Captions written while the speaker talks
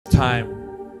time,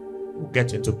 we'll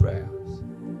get into prayers.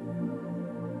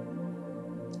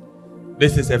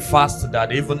 This is a fast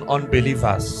that even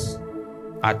unbelievers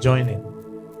are joining.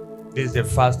 This is a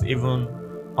fast even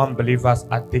unbelievers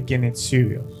are taking it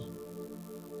serious.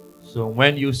 So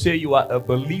when you say you are a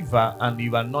believer and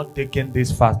you are not taking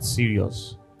this fast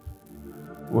serious,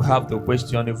 we have to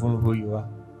question even who you are.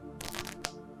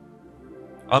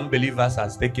 Unbelievers are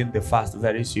taking the fast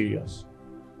very serious,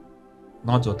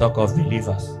 not to talk of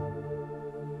believers.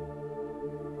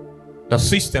 The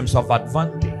systems of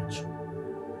advantage.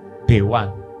 Day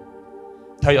one.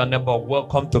 Tell your neighbor,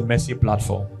 welcome to Mercy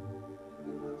Platform.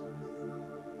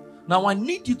 Now I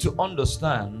need you to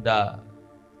understand that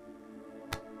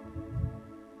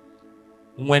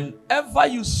whenever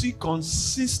you see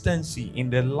consistency in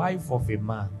the life of a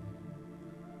man,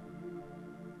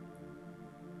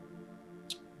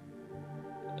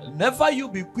 never you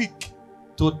be quick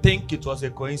to think it was a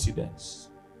coincidence.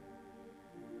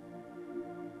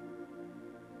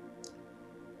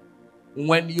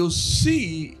 When you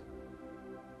see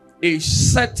a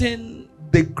certain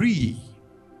degree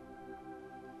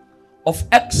of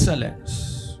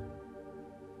excellence,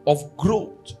 of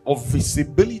growth, of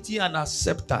visibility and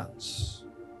acceptance,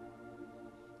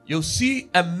 you see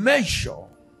a measure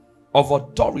of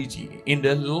authority in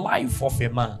the life of a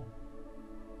man,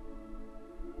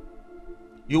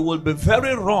 you will be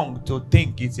very wrong to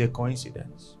think it's a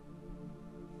coincidence.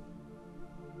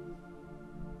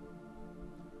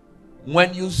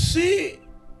 When you see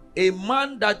a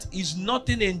man that is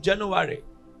nothing in January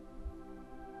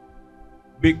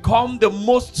become the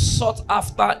most sought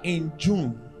after in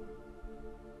June,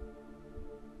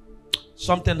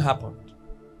 something happened.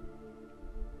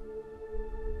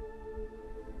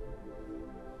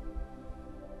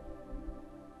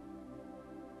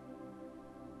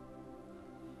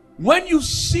 When you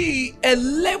see a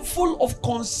level of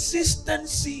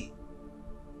consistency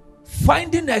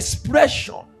finding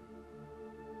expression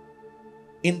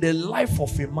in the life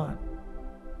of a man,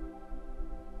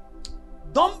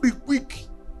 don't be quick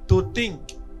to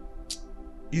think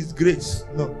it's grace.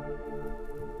 No.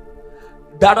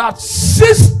 There are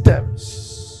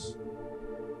systems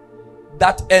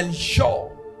that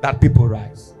ensure that people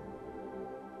rise.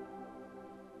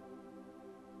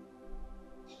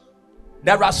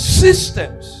 There are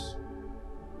systems.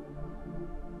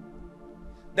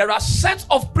 There are sets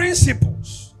of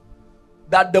principles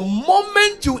that the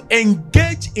moment you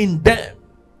engage in them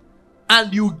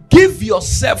and you give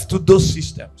yourself to those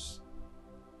systems,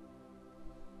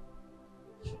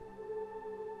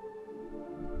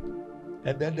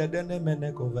 there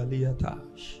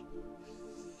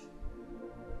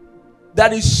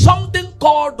is something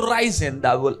called rising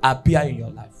that will appear in your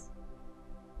life.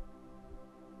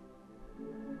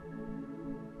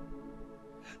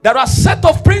 There are a set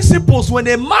of principles when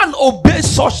a man obeys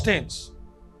such things.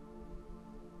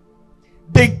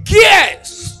 The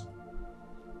gears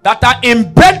that are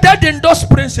embedded in those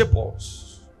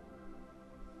principles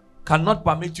cannot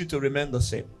permit you to remain the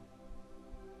same.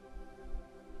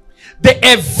 The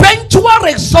eventual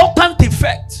resultant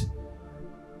effect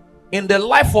in the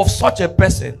life of such a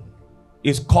person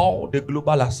is called the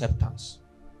global acceptance.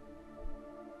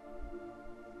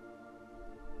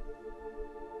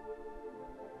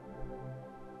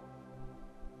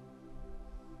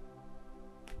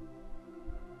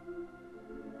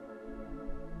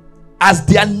 As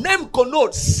their name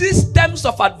connotes, systems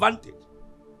of advantage.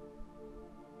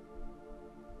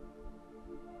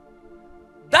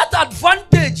 That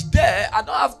advantage there, I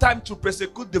don't have time to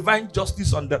prosecute divine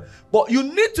justice on them, but you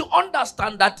need to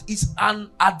understand that it's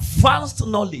an advanced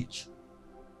knowledge.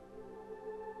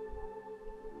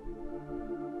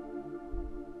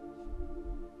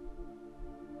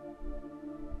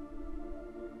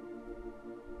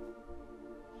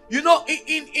 You know,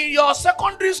 in your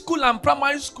secondary school and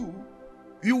primary school,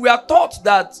 you were taught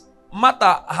that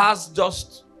matter has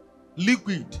just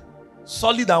liquid,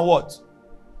 solid and what?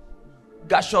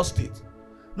 Gaseous state.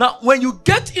 Now, when you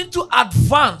get into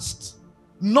advanced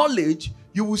knowledge,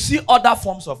 you will see other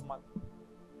forms of matter.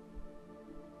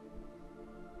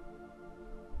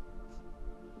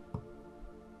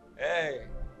 Hey.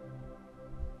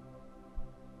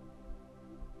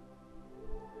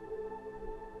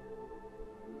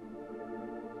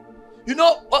 You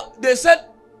know, they said,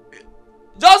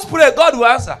 just pray, God will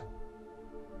answer.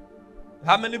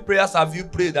 How many prayers have you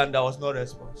prayed and there was no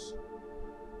response?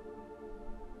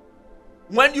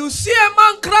 When you see a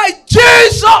man cry,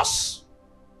 Jesus,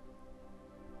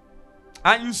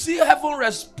 and you see heaven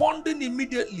responding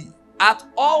immediately at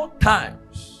all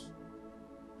times,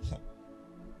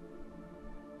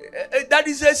 That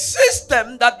is a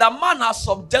system that the man has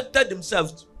subjected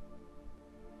himself to.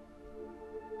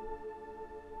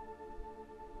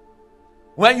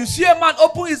 When you see a man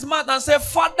open his mouth and say,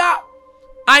 Father,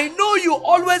 I know you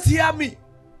always hear me.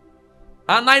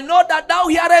 And I know that thou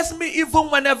hearest me even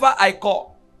whenever I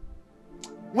call.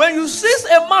 When you see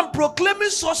a man proclaiming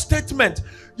such statement,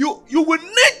 you will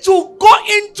need to go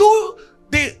into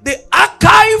the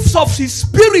archives of his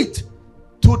spirit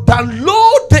to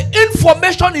download the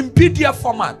information in PDF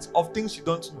format of things you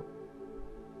don't know.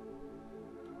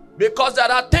 Because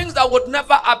there are things that would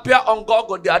never appear on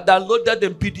Google. They are downloaded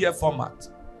in PDF format.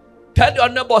 Tell your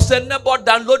neighbor, say, neighbor,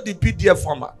 download the PDF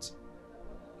format.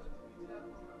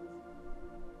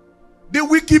 The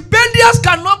Wikipedias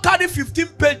cannot carry 15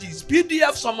 pages.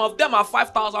 PDF, some of them are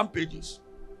 5,000 pages.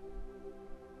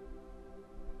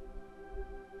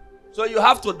 So you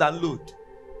have to download.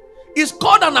 It's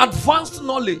called an advanced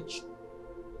knowledge.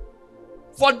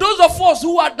 For those of us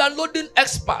who are downloading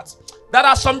experts, there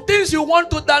are some things you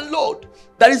want to download.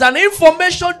 There is an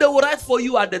information they will write for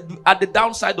you at the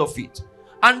downside of it.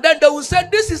 And then they will say,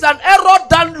 this is an error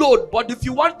download. But if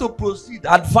you want to proceed,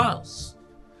 advance.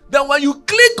 Then when you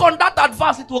click on that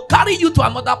advance, it will carry you to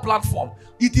another platform.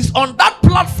 It is on that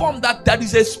platform that there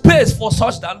is a space for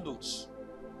such downloads.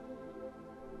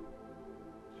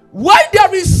 Why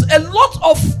there is a lot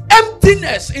of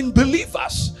emptiness in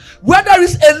believers, where there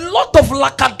is a lot of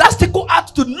lackadaisical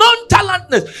attitude,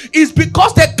 nonchalantness, is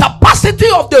because the capacity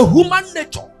of the human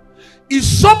nature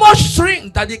is so much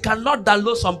shrink that they cannot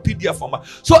download some PDF format.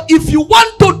 So if you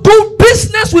want to do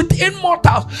business with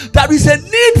immortals, there is a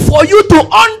need for you to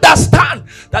understand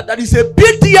that there is a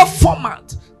PDF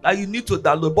format that you need to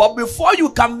download. But before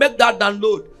you can make that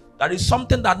download, there is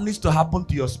something that needs to happen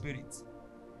to your spirit.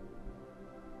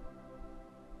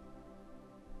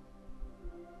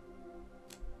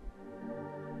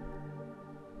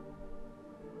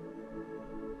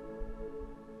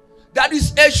 That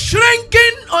is a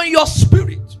shrinking on your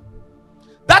spirit.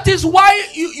 That is why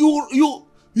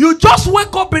you just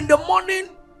wake up in the morning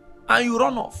and you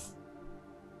run off.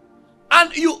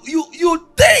 And you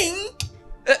think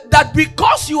that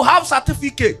because you have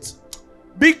certificate,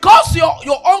 because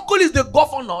your uncle is the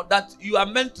governor, that you are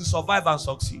meant to survive and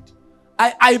succeed.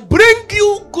 I bring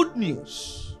you good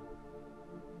news.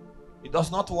 It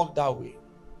does not work that way.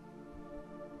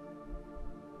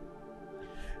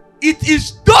 It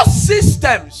is those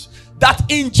systems that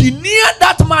engineer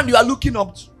that man you are looking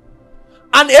up to.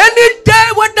 And any day,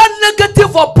 whether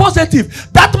negative or positive,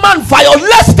 that man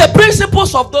violates the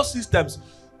principles of those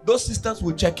systems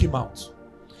will check him out.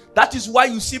 That is why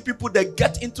you see people that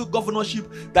get into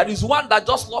governorship. There is one that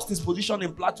just lost his position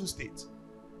in Plateau State.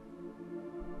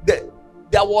 There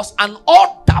was an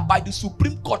order by the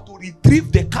Supreme Court to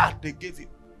retrieve the card they gave him.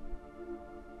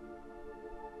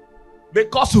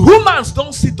 Because humans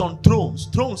don't sit on thrones.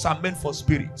 Thrones are meant for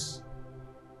spirits.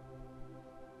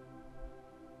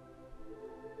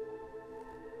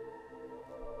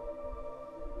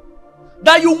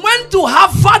 That you went to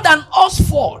Harvard and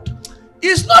Oxford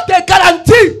is not a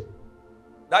guarantee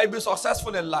that you'll be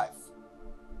successful in life.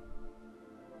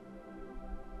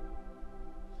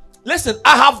 Listen,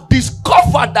 I have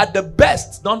discovered that the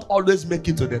best don't always make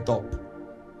it to the top.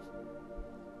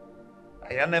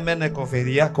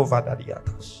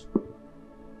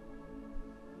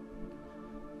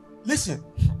 Listen,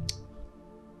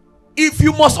 if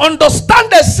you must understand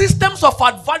the systems of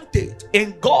advantage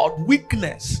in God,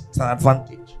 weakness is an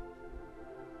advantage.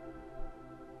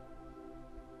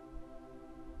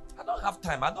 I don't have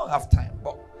time,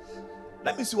 but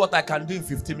let me see what I can do in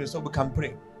 15 minutes so we can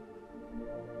pray.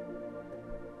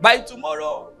 By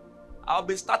tomorrow, I'll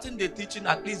be starting the teaching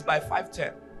at least by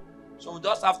 5:10. So we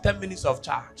just have 10 minutes of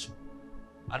charge.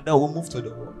 And then we'll move to the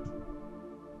word.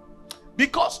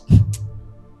 Because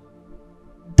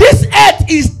this earth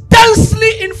is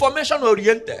densely information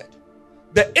oriented.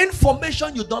 The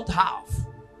information you don't have,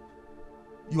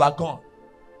 you are gone.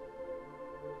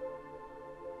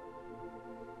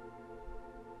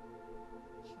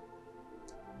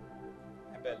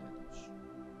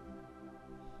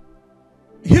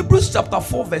 Hebrews chapter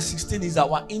 4 verse 16 is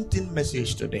our intent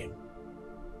message today.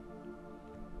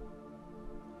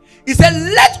 He said,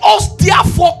 let us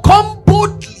therefore come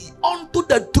boldly unto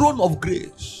the throne of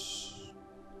grace,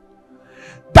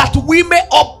 that we may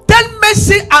obtain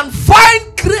mercy and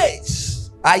find grace.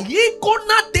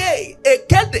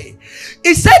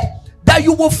 He said that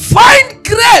you will find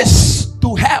grace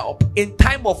to help in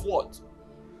time of what?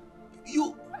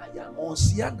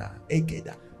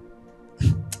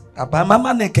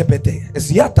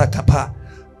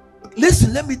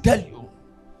 Listen, let me tell you.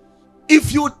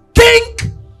 If you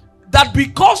think that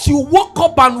because you woke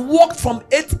up and walked from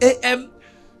 8 a.m.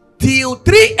 till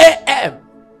 3 a.m.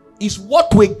 is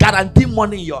what will guarantee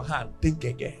money in your hand. Think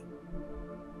again.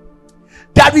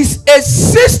 There is a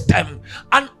system,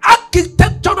 an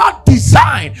architectural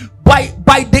design by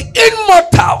the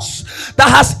immortals that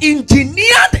has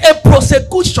engineered a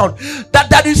prosecution that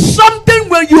there is something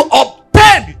when you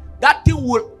obtain that thing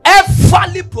will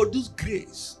everly produce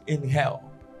grace in hell.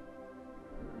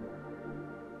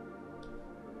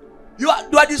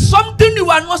 There is something you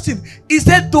are not seeing. He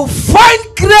said to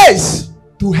find grace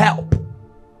to help.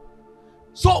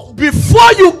 So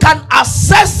before you can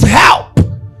access help,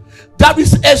 there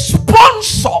is a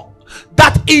sponsor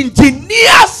that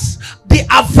engineers the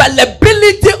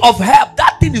availability of help.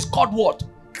 That thing is called what?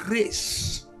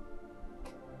 Grace.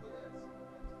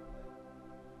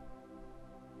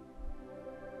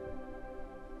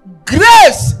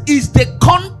 Grace is the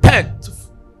content,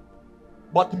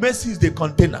 but mercy is the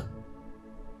container.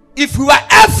 If you are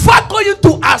ever going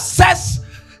to access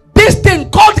this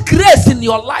thing called grace in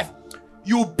your life,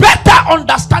 you better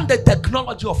understand the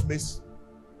technology of mercy.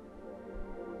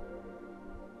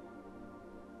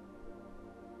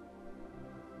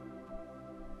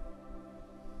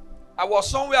 I was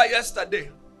somewhere yesterday.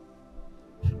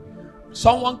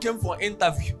 Someone came for an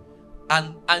interview,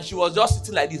 and she was just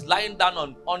sitting like this, lying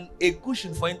down on a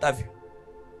cushion for interview.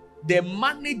 The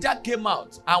manager came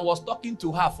out and was talking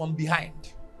to her from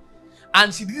behind,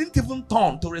 and she didn't even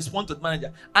turn to respond to the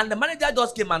manager. And the manager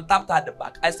just came and tapped her at the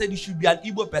back. I said, "You should be an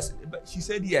Igbo person." But she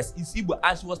said, "Yes, it's Igbo,"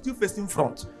 and she was still facing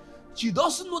front. She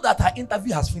doesn't know that her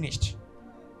interview has finished.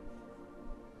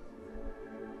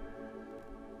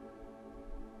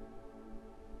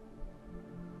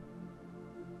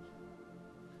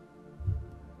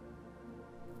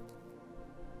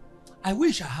 I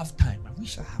wish I have time. I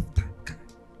wish I have time.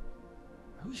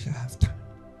 I wish I have time.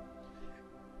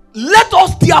 Let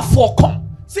us therefore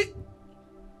come. See,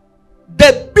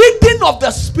 the bidding of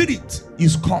the Spirit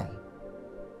is come.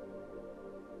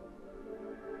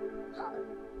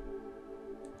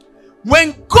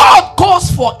 When God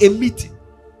calls for a meeting,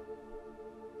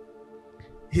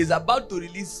 He's about to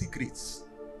release secrets.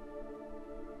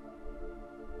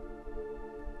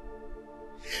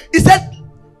 He said,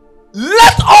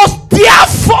 let us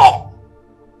therefore,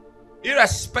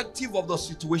 irrespective of the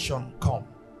situation, come.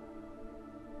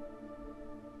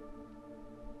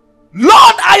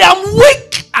 Lord, I am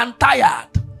weak and tired.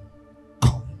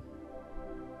 Come.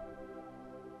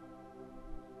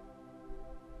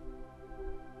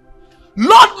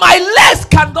 Lord, my legs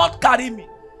cannot carry me.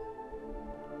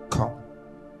 Come.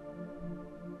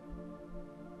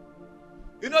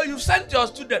 You know, you've sent your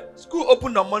student, school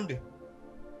opened on Monday.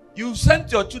 You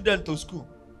sent your children to school,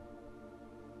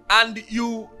 and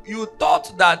you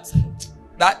thought that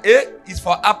A is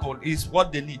for apple is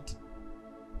what they need.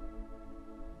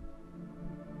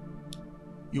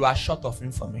 You are short of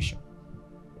information.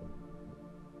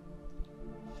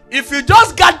 If you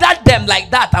just gather them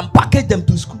like that and package them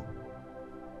to school,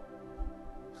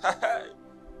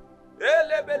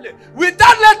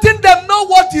 without letting them know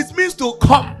what it means to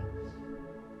come,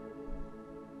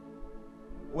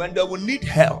 when they will need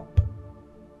help,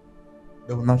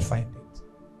 they will not find it.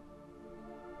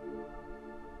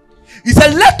 He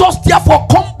said, let us therefore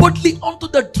come boldly unto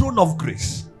the throne of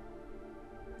grace.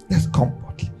 Let's come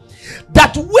boldly,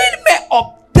 that we may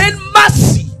obtain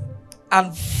mercy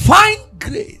and find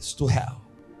grace to help.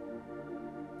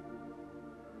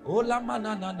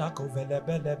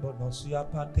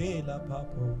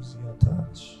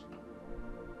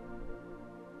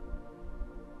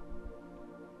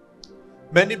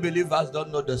 Many believers don't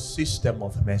know the system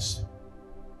of mercy.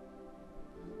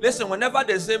 Listen, whenever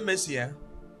they say mercy,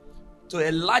 to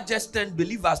a large extent,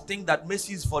 believers think that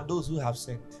mercy is for those who have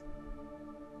sinned.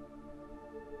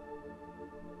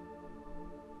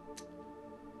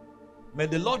 May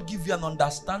the Lord give you an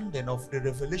understanding of the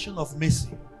revelation of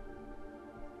mercy.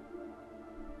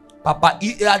 Papa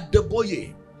E.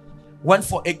 Adeboye went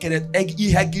for a Kenneth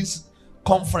E. Hagins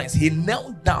conference. He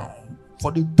knelt down.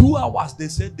 For the 2 hours they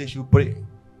said they should pray,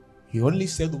 he only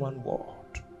said one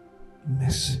word: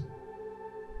 mercy.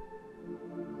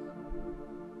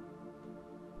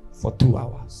 For 2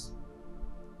 hours.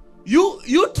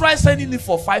 You try sending it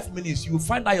for 5 minutes, you will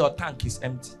find that your tank is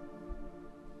empty.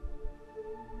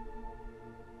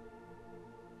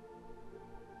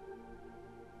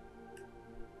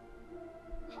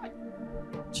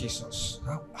 Jesus,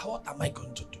 what am I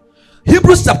going to do?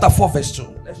 Hebrews chapter 4 verse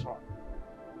 2. Let's run.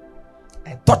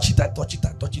 I touch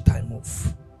it, I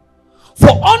move. For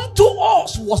unto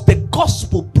us was the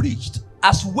gospel preached,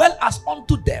 as well as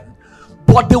unto them.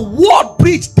 But the word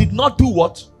preached did not do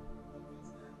what?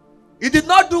 He did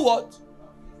not do what?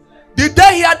 Did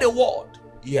they hear the word?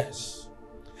 Yes.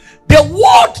 The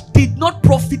word did not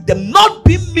profit them, not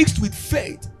being mixed with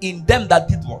faith in them that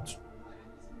did what?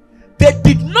 They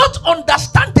did not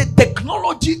understand the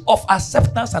technology of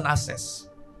acceptance and access.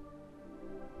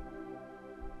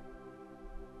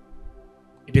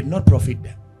 It did not profit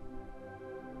them.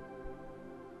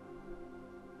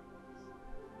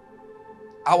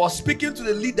 I was speaking to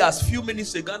the leaders a few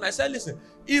minutes ago and I said, listen,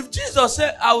 if Jesus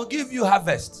said, I will give you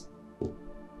harvest,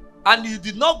 and you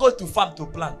did not go to farm to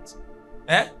plant,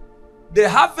 the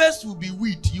harvest will be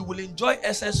weed. You will enjoy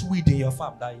excess weed in your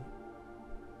farm that year.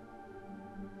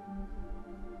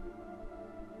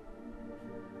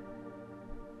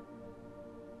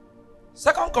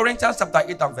 Second Corinthians chapter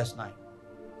 8 and verse 9.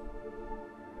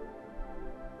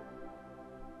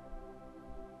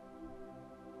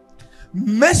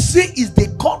 Mercy is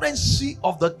the currency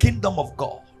of the kingdom of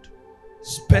God.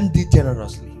 Spend it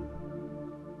generously.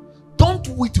 Don't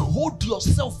withhold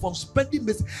yourself from spending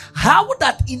mercy. How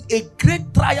that in a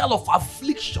great trial of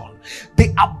affliction,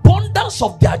 the abundance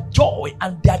of their joy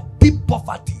and their deep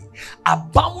poverty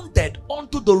abounded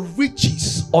unto the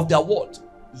riches of their what?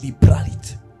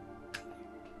 Liberality.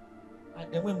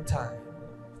 At the same time,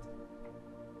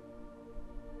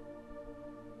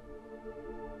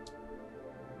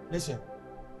 listen.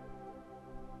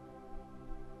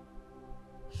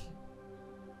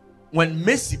 When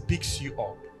mercy picks you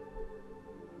up,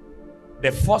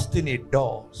 the first thing it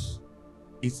does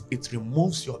is it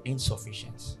removes your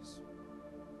insufficiencies.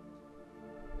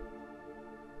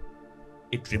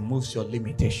 It removes your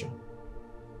limitation.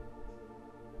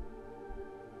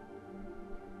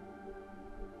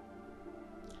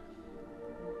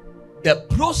 The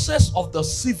process of the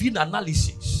sieving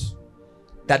analysis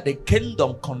that the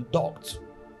kingdom conducts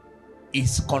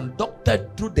is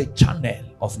conducted through the channel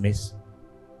of mercy.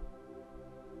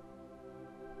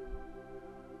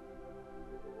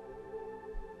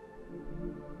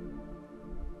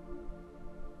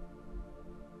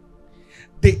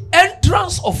 The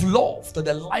entrance of love to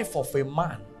the life of a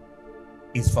man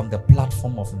is from the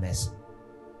platform of mercy.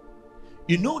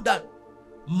 You know that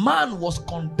man was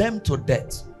condemned to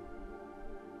death.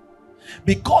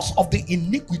 Because of the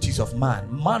iniquities of man,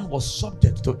 man was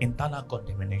subject to eternal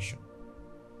condemnation.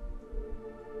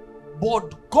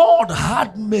 But God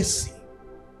had mercy.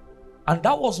 And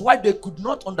that was why they could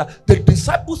not the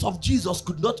disciples of Jesus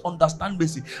could not understand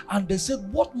mercy. And they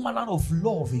said, what manner of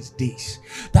love is this,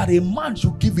 that a man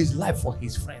should give his life for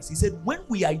his friends? He said, when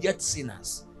we are yet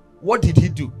sinners, what did he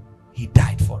do? He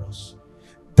died for us.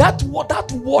 That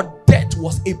word death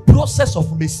was a process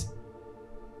of mercy.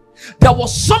 There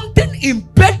was something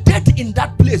embedded in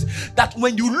that place that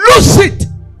when you lose it,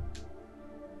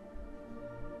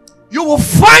 you will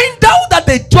find out that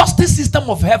the justice system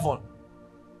of heaven,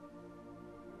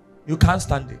 you can't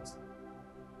stand it.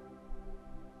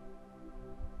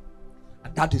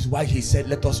 And that is why he said,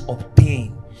 let us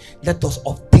obtain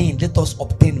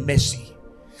mercy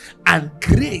and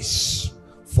grace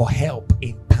for help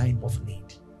in time of need.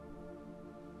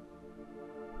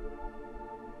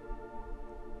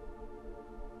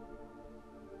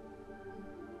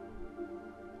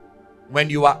 When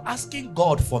you are asking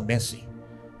God for mercy,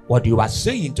 what you are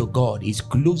saying to God is,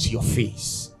 close your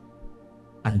face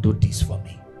and do this for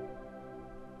me.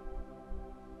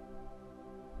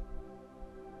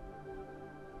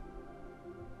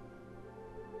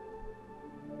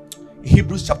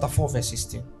 Hebrews chapter 4 verse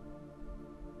 16.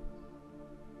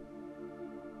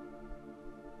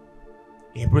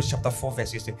 Hebrews chapter 4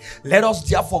 verse 16. Let us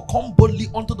therefore come boldly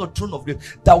unto the throne of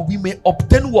grace, that we may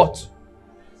obtain what?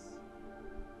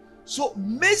 So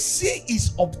mercy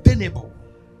is obtainable.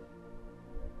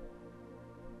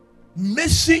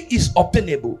 Mercy is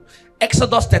obtainable.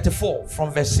 Exodus 34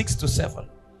 from verse 6 to 7.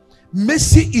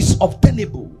 Mercy is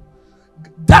obtainable.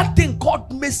 That thing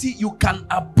called mercy, you can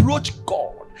approach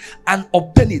God and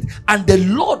obtain it. And the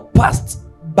Lord passed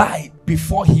by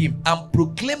before him and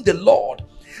proclaimed the Lord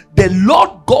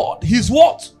God, his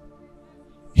what?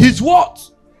 His what?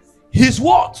 His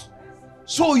what?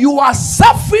 So you are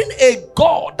serving a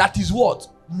God that is what?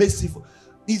 Merciful.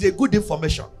 Is a good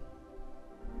information.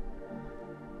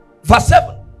 Verse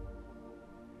 7.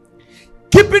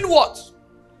 Keeping what?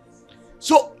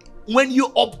 So when you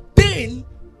obtain,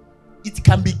 it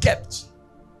can be kept.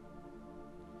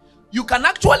 You can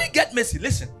actually get mercy.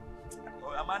 Listen.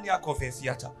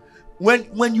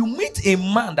 When you meet a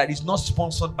man that is not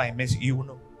sponsored by mercy, you will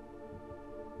know.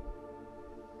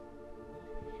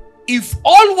 If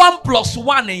all 1 +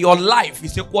 1 in your life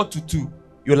is equal to 2,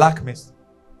 you lack mercy.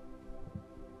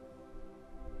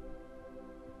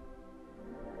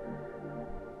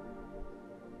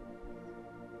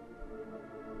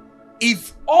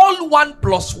 If all 1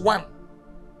 plus 1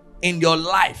 in your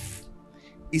life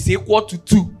is equal to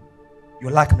 2, you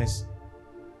lack mercy.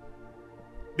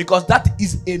 Because that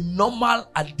is a normal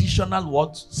additional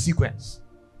what? Sequence.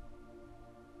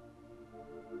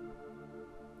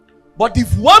 But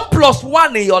if 1 plus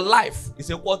 1 in your life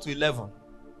is equal to 11,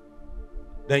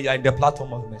 then you are in the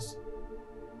platform of mercy.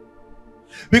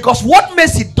 Because what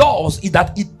mercy does is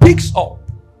that it picks up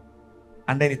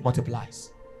and then it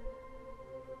multiplies.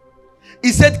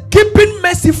 He said, keeping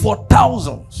mercy for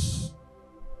thousands,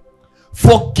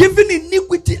 forgiving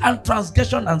iniquity and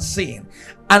transgression and sin,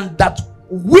 and that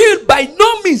will by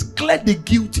no means clear the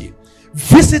guilty,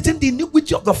 visiting the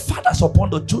iniquity of the fathers upon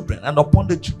the children and upon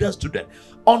the children's children,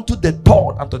 unto the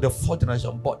third and to the fourth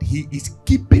generation. But he is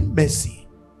keeping mercy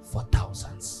for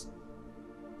thousands.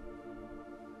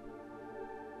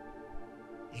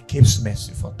 He keeps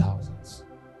mercy for thousands.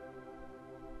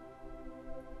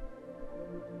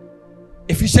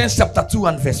 Ephesians chapter 2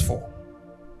 and verse 4.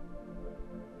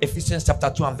 Ephesians chapter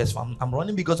 2 and verse 4. I'm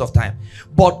running because of time.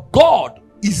 But God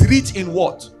is rich in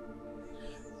what?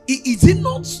 Is it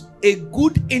not a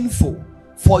good info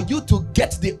for you to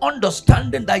get the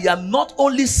understanding that you are not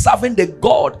only serving the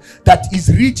God that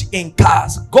is rich in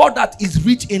cars, God that is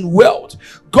rich in wealth,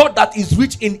 God that is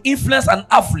rich in influence and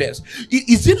affluence?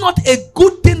 Is it not a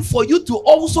good thing for you to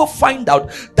also find out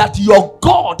that your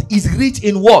God is rich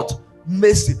in what?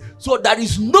 Mercy. So there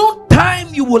is no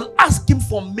time you will ask him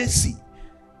for mercy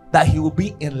that he will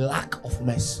be in lack of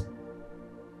mercy.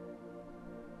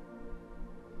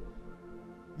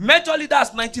 Majorly, that's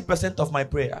 90% of my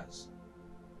prayers.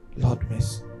 Lord,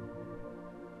 mercy.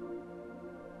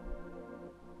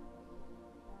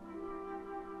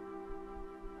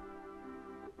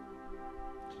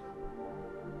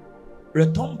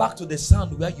 Return back to the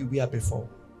sound where you were before.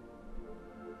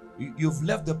 You've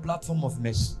left the platform of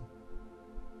mercy.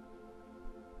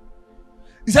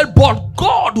 He said, but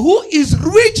God, who is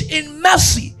rich in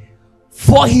mercy,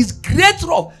 for his great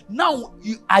love. Now,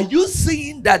 are you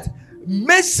seeing that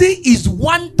mercy is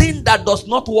one thing that does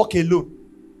not work alone?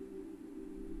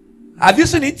 Have you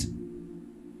seen it?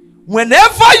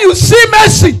 Whenever you see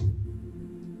mercy,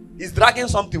 it's dragging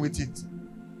something with it.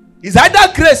 It's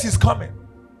either grace is coming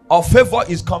or favor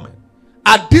is coming.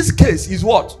 At this case is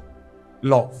what?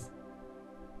 Love.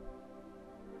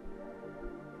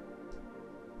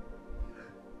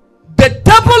 The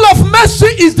table of mercy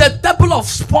is the table of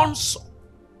sponsor.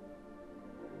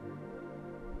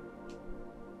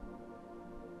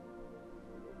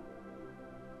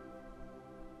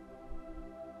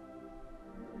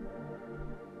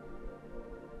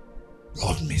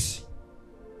 Lord, mercy.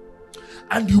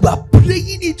 And you are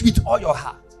praying it with all your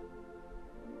heart.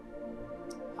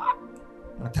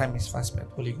 My time is fast spent.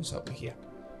 Holy Ghost, help me here.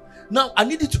 Now, I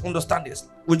need you to understand this.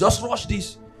 We just rush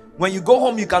this. When you go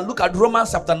home, you can look at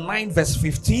Romans chapter 9 verse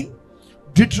 15,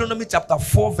 Deuteronomy chapter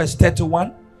 4 verse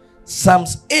 31,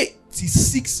 Psalms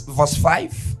 86 verse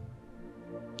 5,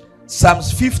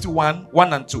 Psalms 51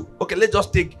 1 and 2. Okay, let's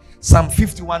just take Psalm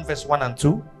 51 verse 1 and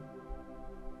 2.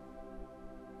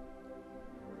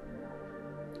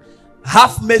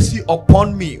 Have mercy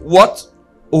upon me. What?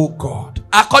 Oh God.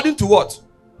 According to what?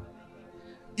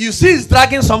 You see, he's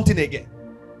dragging something again.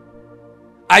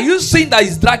 Are you seeing that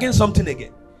he's dragging something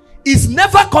again? He's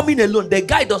never coming alone. The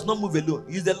guy does not move alone.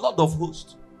 He's the Lord of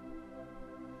hosts.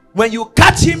 When you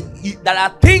catch him, there are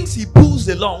things he pulls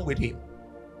along with him.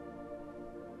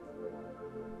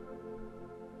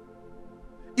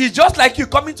 It's just like you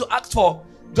coming to ask for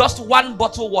just one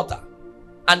bottle of water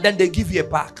and then they give you a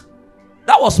pack.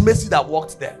 That was mercy that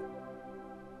worked there.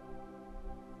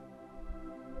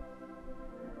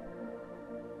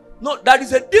 No, there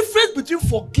is a difference between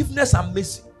forgiveness and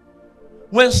mercy.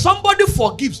 When somebody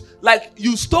forgives, like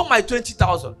you stole my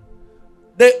 20,000,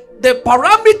 the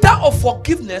parameter of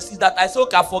forgiveness is that I say,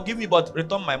 okay, forgive me, but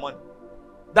return my money.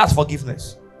 That's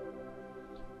forgiveness.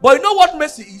 But you know what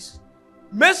mercy is?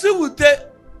 Mercy will say,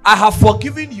 I have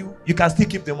forgiven you, you can still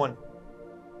keep the money.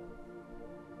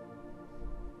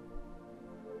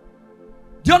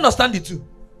 Do you understand the two?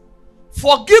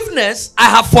 Forgiveness, I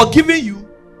have forgiven you,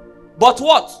 but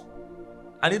what?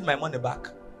 I need my money back.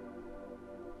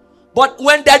 But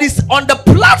when that is on the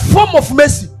platform of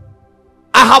mercy,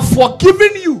 I have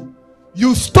forgiven you.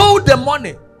 You stole the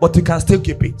money, but you can still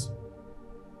keep it.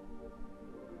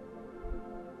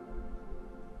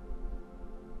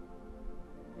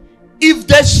 If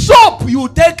the soap you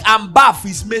take and bath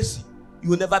is mercy,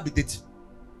 you will never be dirty.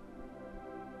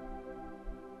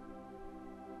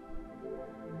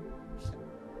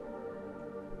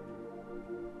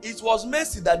 It was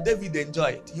mercy that David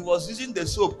enjoyed. He was using the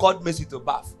soap called mercy to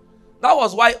bath. That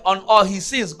was why on all his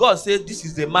sins, God said, this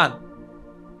is the man.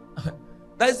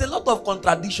 There is a lot of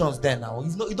contradictions there now.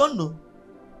 You don't know.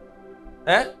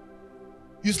 Eh?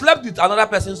 You slept with another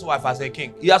person's wife as a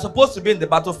king. You are supposed to be in the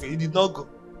battlefield. You did not go.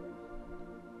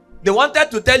 They wanted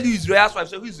to tell you Israel's wife.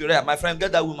 Say, who is Israel? My friend,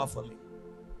 get that woman for me.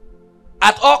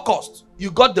 At all costs,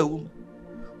 you got the woman.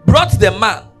 Brought the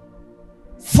man.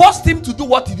 Forced him to do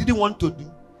what he didn't want to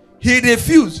do. He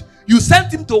refused. You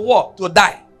sent him to war to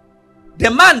die. The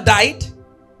man died.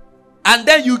 And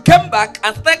then you came back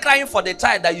and started crying for the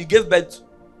child that you gave birth to.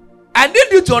 I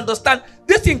need you to understand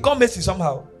this thing comes messy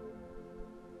somehow.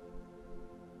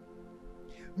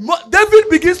 David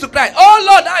begins to cry, oh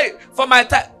Lord, for my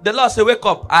child. The Lord said, wake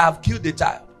up, I have killed the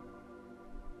child.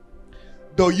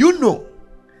 Do you know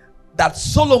that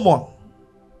Solomon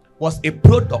was a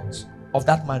product of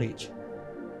that marriage?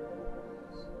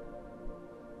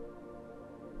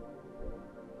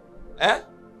 Eh?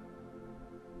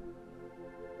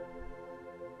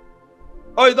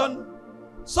 Oh, you don't know?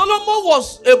 Solomon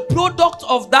was a product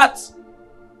of that.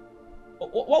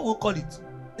 What we call it?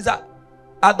 Is that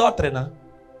adultery now?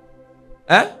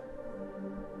 Eh?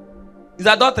 Is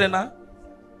adultery now?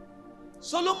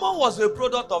 Solomon was a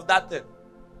product of that thing.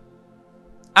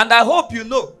 And I hope you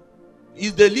know,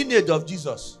 is the lineage of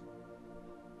Jesus.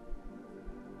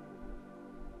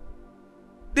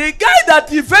 The guy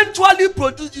that eventually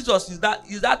produced Jesus is that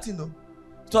you know.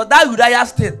 So that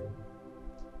Uriah's thing.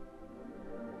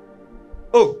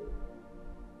 Oh,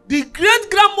 the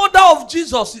great grandmother of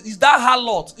Jesus is that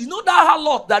harlot. You know that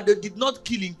harlot that they did not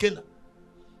kill in Canaan,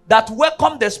 that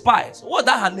welcomed the spies. What's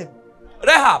that her name?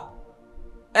 Rahab.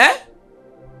 Eh?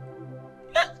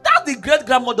 That's the great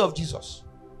grandmother of Jesus.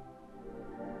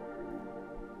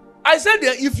 I said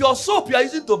that if your soap you are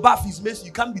using to bath is messy,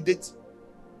 you can't be dating.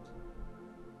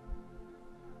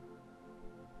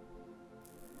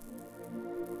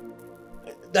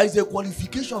 There is a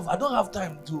qualification. I don't have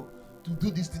time to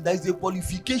do this thing. There is a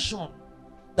qualification.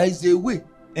 There is a way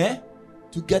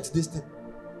to get this thing.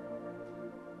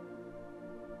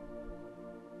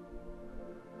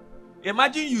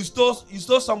 Imagine you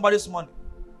stole somebody's money,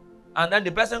 and then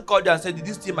the person called you and said, did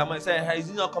you steal my money? Say, hey, is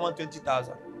it not common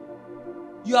 20,000?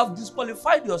 You have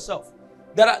disqualified yourself.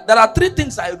 There are three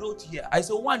things I wrote here. I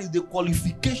said, one is the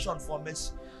qualification for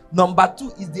mercy. Number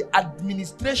two is the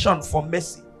administration for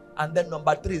mercy. And then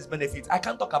number three is benefits. I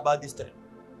can't talk about this three.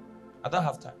 I don't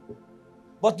have time.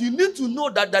 But you need to know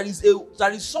that there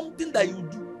is something that you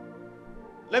do.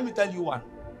 Let me tell you one.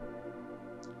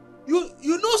 You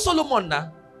know Solomon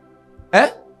now?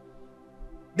 Eh?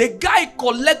 The guy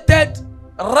collected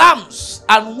rams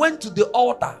and went to the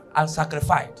altar and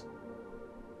sacrificed.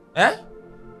 Eh?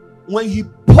 When he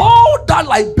poured that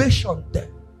libation there,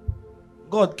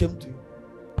 God came to you.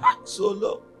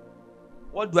 Solo,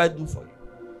 what do I do for you?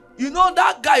 You know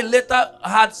that guy later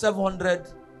had 700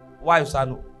 wives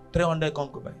and 300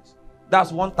 concubines.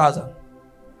 That's 1,000.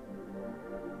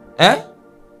 Eh?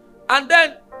 And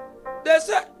then they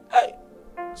said, hey,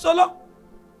 Solo,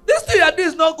 this thing you do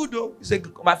is not good though. He said,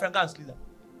 my friend can't sleep.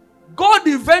 God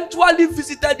eventually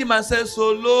visited him and said,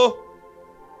 Solo,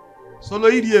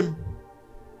 idiom.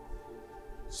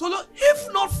 Solo,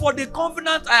 if not for the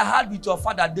covenant I had with your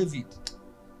father David,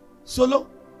 Solo,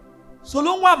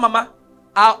 mama,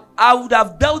 I would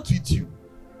have dealt with you.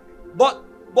 But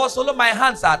Solo, my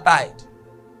hands are tied.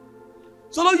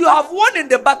 Solo, you have won in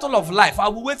the battle of life. I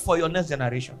will wait for your next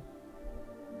generation.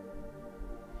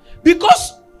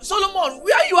 Because Solomon,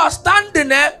 where you are standing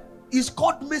there is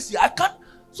called mercy.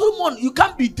 Solomon, you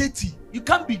can't be dirty. You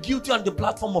can't be guilty on the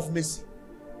platform of mercy.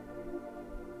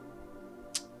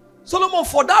 Solomon,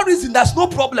 for that reason, there's no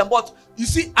problem. But you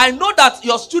see, I know that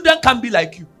your student can be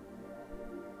like you.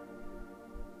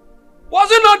 Was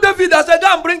it not David that said,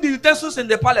 go and bring the utensils in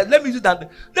the palace? Let me do that.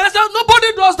 They said,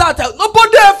 nobody does that.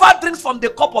 Nobody ever drinks from the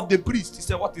cup of the priest. He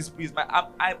said, what is priest?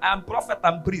 I'm prophet,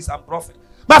 I'm priest, I'm prophet.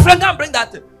 My friend, go and bring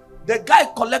that. The guy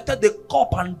collected the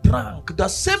cup and drank. The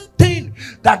same thing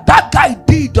that guy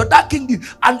did, or that king did.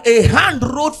 And a hand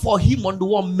wrote for him on the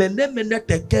wall, Mene mene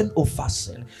teken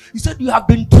ofasen. He said, you have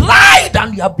been tried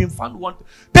and you have been found wanted.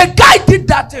 The guy did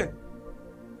that thing.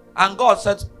 And God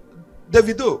said,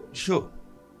 Davido, sure.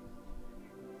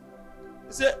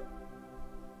 He said,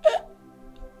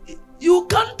 you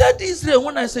counted Israel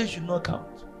when I said you should not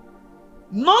count.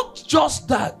 Not just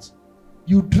that.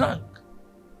 You drank.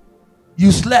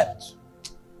 You slept.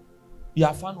 You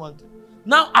have found one thing.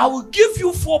 Now I will give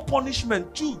you 4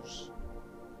 punishments. Choose.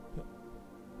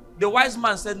 The wise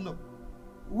man said no.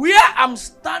 Where I'm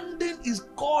standing is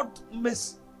called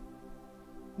mercy.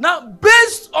 Now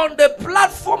based on the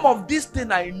platform of this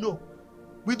thing I know,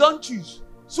 we don't choose.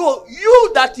 So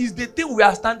you, that is the thing we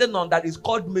are standing on, that is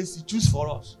called mercy, choose for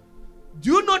us.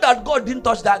 Do you know that God didn't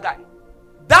touch that guy?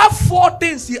 That 4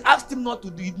 things he asked him not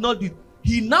to do, he did not do it.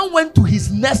 He now went to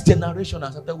his next generation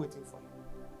and started waiting for him.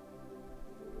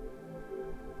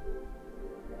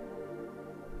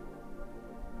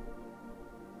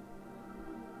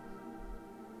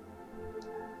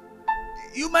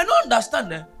 You might not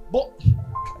understand, but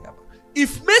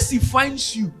if mercy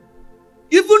finds you,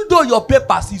 even though your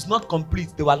papers is not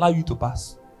complete, they will allow you to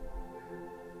pass.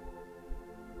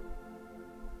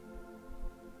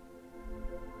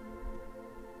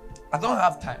 I don't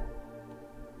have time.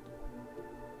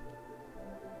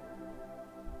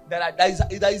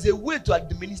 There is a way to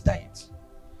administer it.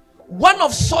 One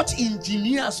of such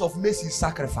engineers of mercy is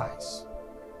sacrifice.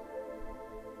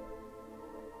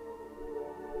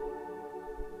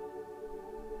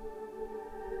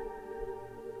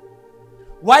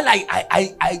 While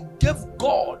I gave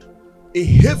God a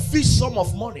heavy sum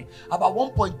of money, about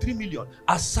 1.3 million,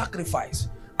 as sacrifice,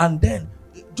 and then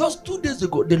just 2 days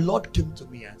ago, the Lord came to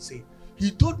me and said, he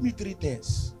told me 3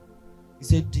 things. He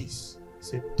said this, he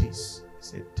said this, he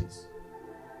said this.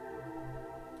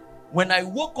 When I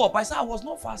woke up, I said I was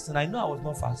not fasting. I know I was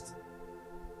not fasting.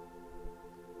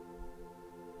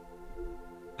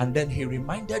 And then he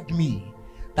reminded me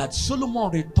that Solomon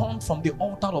returned from the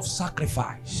altar of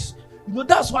sacrifice. You know,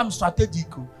 that's why I'm strategic.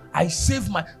 I've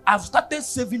started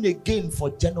saving again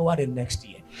for January next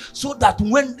year. So that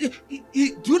when, do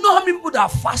you know how many people that are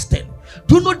fasting?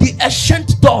 Do you know the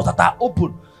ancient doors that are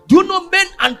open? Do you know men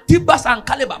and Tibas and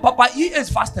Caliber? Papa E is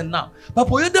fasting now.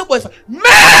 Papa Yedebo is fasting.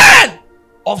 Men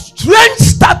of strange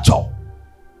stature.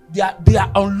 They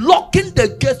are unlocking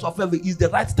the gates of heaven. Is the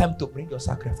right time to bring your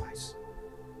sacrifice.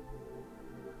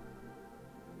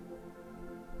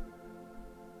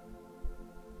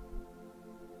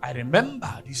 I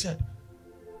remember he said,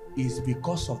 it's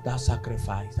because of that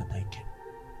sacrifice that I came.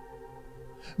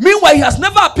 Meanwhile, he has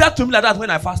never appeared to me like that when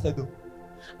I fasted though.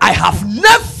 I have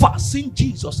never seen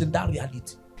Jesus in that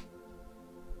reality.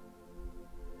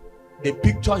 The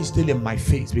picture is still in my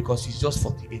face because it's just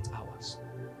 48 hours.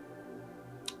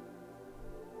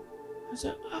 I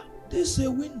said, this is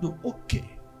a window.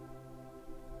 Okay.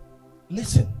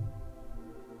 Listen.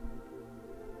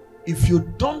 If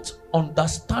you don't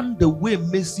understand the way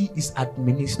mercy is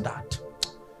administered,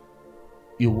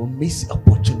 you will miss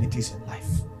opportunities in life.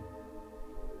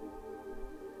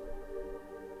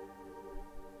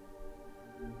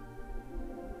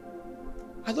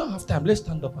 I don't have time. Let's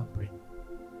stand up and pray.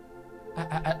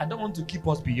 I don't want to keep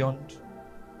us beyond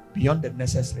the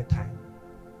necessary time.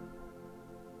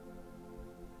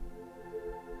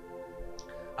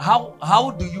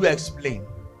 How do you explain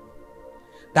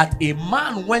that a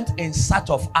man went in search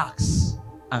of axe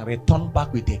and returned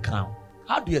back with a crown?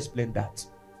 How do you explain that?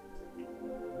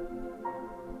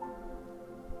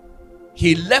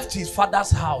 He left his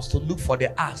father's house to look for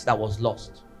the axe that was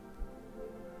lost.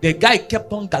 The guy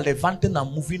kept on gallivanting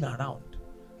and moving around.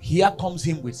 Here comes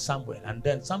him with Samuel, and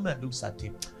then Samuel looks at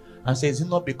him and says, is it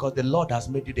not because the Lord has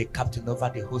made you the captain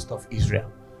over the host of Israel?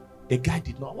 The guy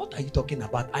did not. What are you talking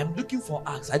about? I'm looking for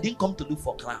axe. I didn't come to look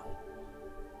for crown.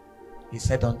 He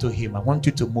said unto him, I want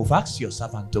you to move. Ask your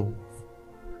servant to move.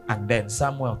 And then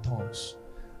Samuel turns.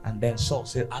 And then Saul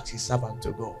said, ask his servant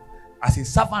to go. As his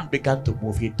servant began to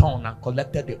move, he turned and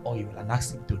collected the oil and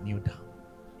asked him to kneel down.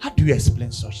 How do you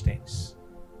explain such things?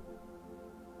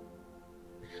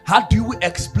 How do you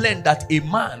explain that a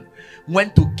man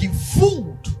went to give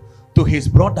food to his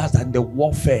brothers and the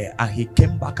warfare, and he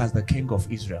came back as the king of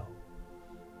Israel?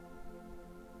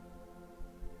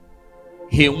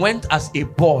 He went as a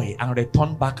boy and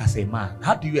returned back as a man.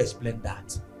 How do you explain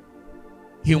that?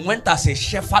 He went as a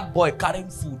shepherd boy carrying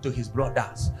food to his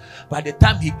brothers. By the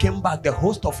time he came back, the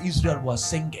host of Israel was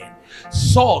singing.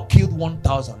 Saul killed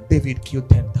 1,000, David killed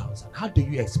 10,000. How do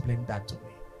you explain that to me?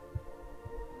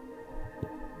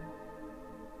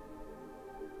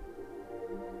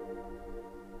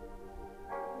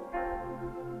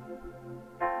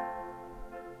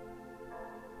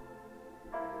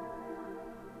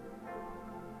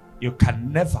 You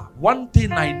can never. One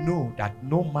thing I know that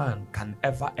no man can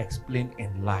ever explain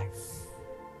in life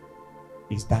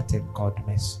is that thing called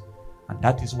mercy. And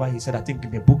that is why he said, I think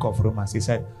in the book of Romans, he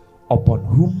said, upon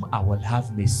whom I will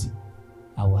have mercy,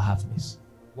 I will have mercy.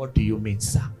 What do you mean,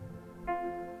 sir?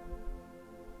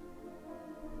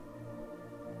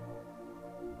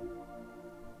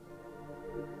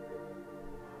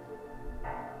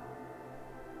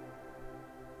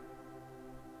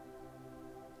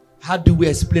 How do we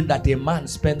explain that a man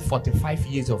spent 45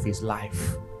 years of his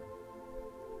life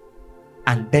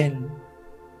and then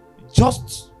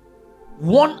just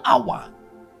 1 hour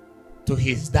to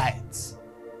his death,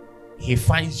 he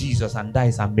finds Jesus and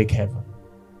dies and make heaven.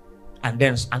 And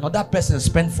then another person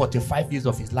spent 45 years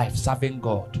of his life serving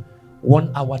God.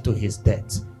 1 hour to his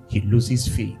death, he loses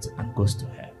faith and goes to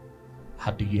hell.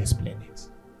 How do you explain it?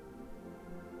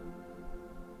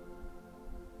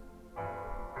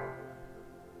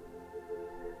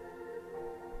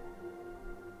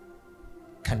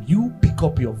 Can you pick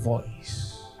up your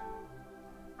voice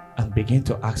and begin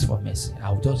to ask for mercy?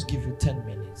 I'll just give you 10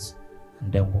 minutes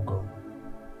and then we'll go.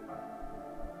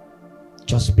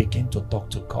 Just begin to talk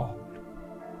to God.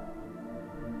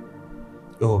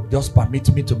 Oh, just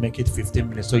permit me to make it 15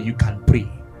 minutes so you can pray.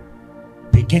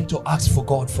 Begin to ask for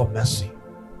God for mercy.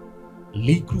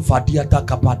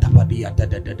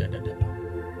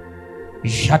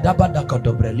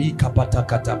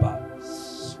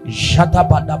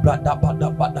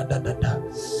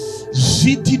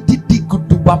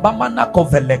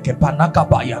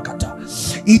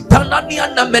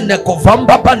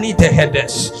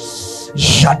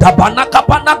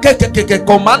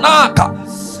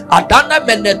 Adana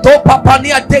meneto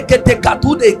papania teke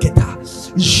katude kita.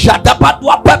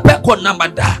 Jadabadwa pepe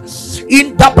konamada.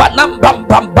 Indabanamba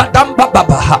bambadamba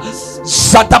baba.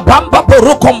 Sadabamba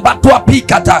borukombatua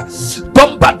pikata.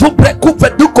 Domba dubre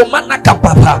kufeduko manaka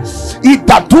baba.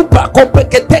 Idatuba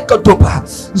kompeketeko tuba.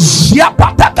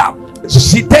 Ziapataka.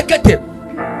 Zitekete.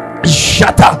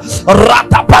 Shata.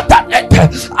 Ratapata ete.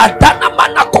 Adana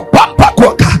manako bamba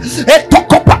koka.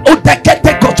 Etokopa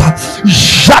utekete kota.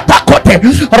 Shata kote.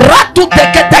 Ratu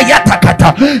tekete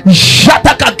yatakata.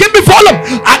 Shataka. Give me volume.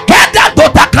 Akeda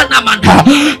dotakana manda.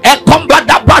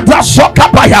 Ekombada badra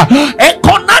sokabaya.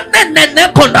 Ekonane nene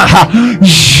kona.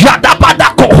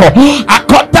 Jadabadako.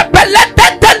 Akotepelete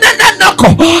teneneneko.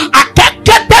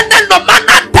 Akekete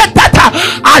nenomana tetata.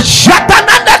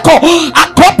 Ajatananeko.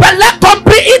 Akopele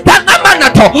kompi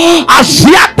itanamanato.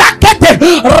 Asiatakete.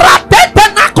 Ratete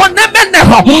nako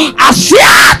nemeneho.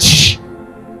 Asiach.